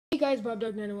guys,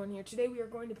 BobDog91 here. Today we are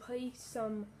going to play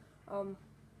some, what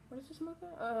is this map?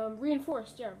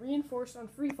 Reinforced, yeah, Reinforced on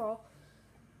Free Fall.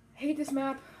 Hate this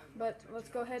map, but let's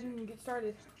go ahead and get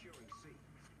started.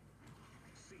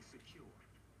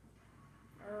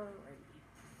 Alrighty.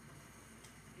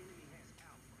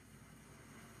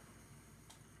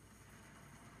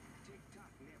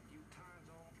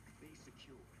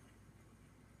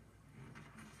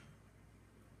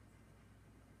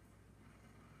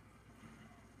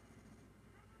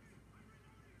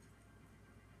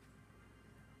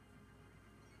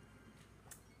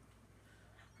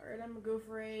 Alright, I'm gonna go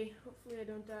for A. Hopefully I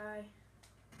don't die.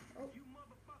 Oh.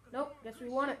 Nope, guess we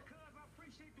won it.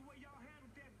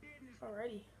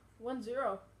 Alrighty.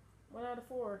 1-0. 1 out of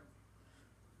 4.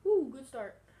 Woo, good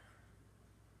start.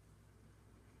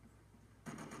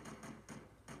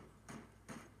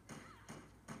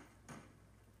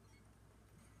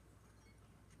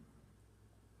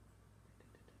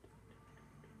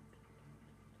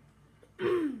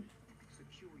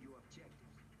 Secure your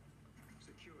objectives.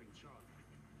 Securing Charlie.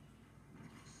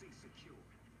 C secure.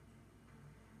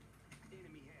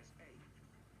 Enemy has A.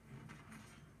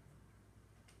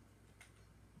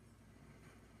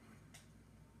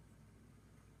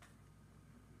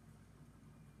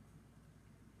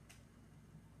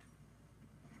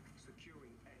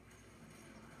 Securing A.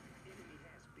 Enemy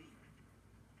has B.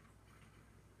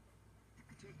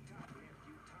 Tick-tock,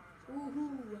 nephew. Time's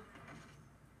Woohoo.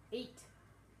 8.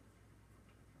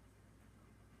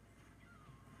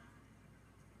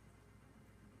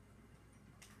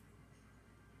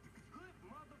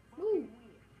 Woo.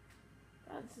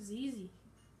 God, this is easy.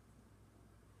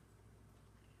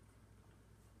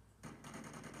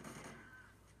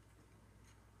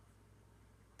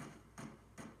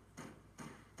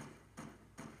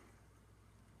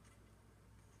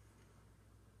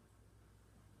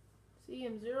 See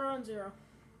him 0-0.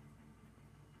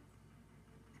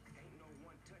 Ain't no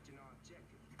one touching our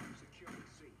objective. Securing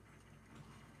C.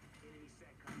 Enemy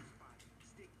SATCOM spotted.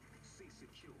 Stick C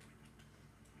secure.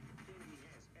 Enemy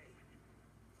has A.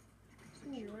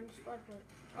 Ooh, we're in the spot point.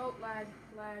 Oh, lag,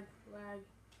 lag, lag,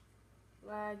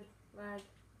 lag, lag,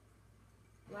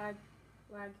 lag,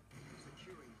 lag,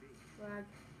 Securing B. lag,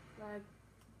 lag.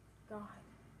 God,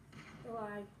 the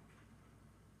lag.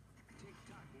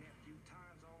 Tick-tock, nephew.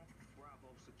 Time zone. Bravo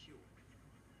secure.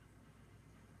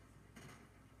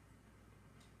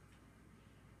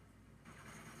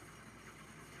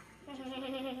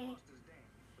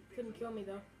 Couldn't kill me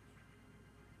though.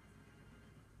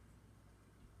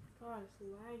 God, it's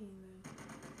lagging though.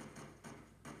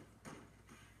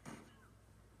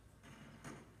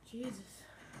 Jesus.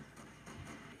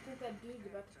 I think that dude's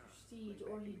about to prestige,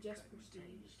 or he just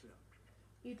prestiged.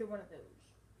 Either one of those.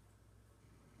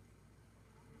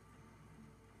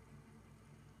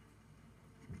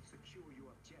 Secure your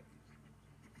objectives.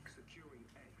 Securing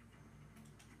A.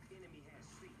 Enemy has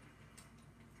C.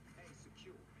 A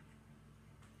secure.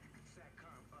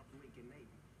 SATCOM uplink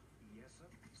enabled. Yes, sir.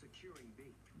 Securing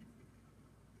B.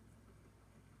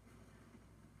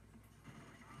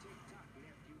 Tick-tock,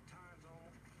 nephew. Time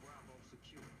zone. Bravo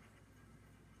secure.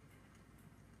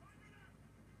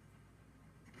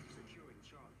 Securing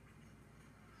Charlie.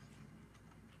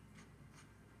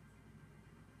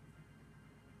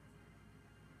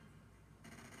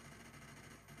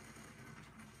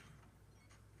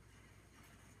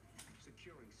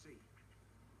 Securing C.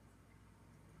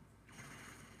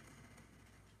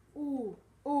 Ooh,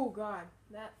 oh God,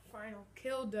 that final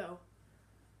kill though.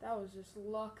 That was just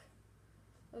luck.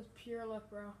 That was pure luck,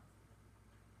 bro.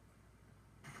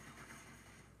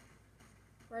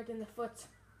 Right in the foot.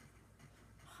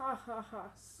 Ha ha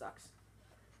ha, sucks.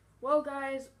 Well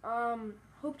guys,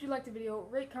 hope you liked the video.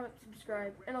 Rate, comment,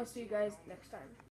 subscribe, and I'll see you guys next time.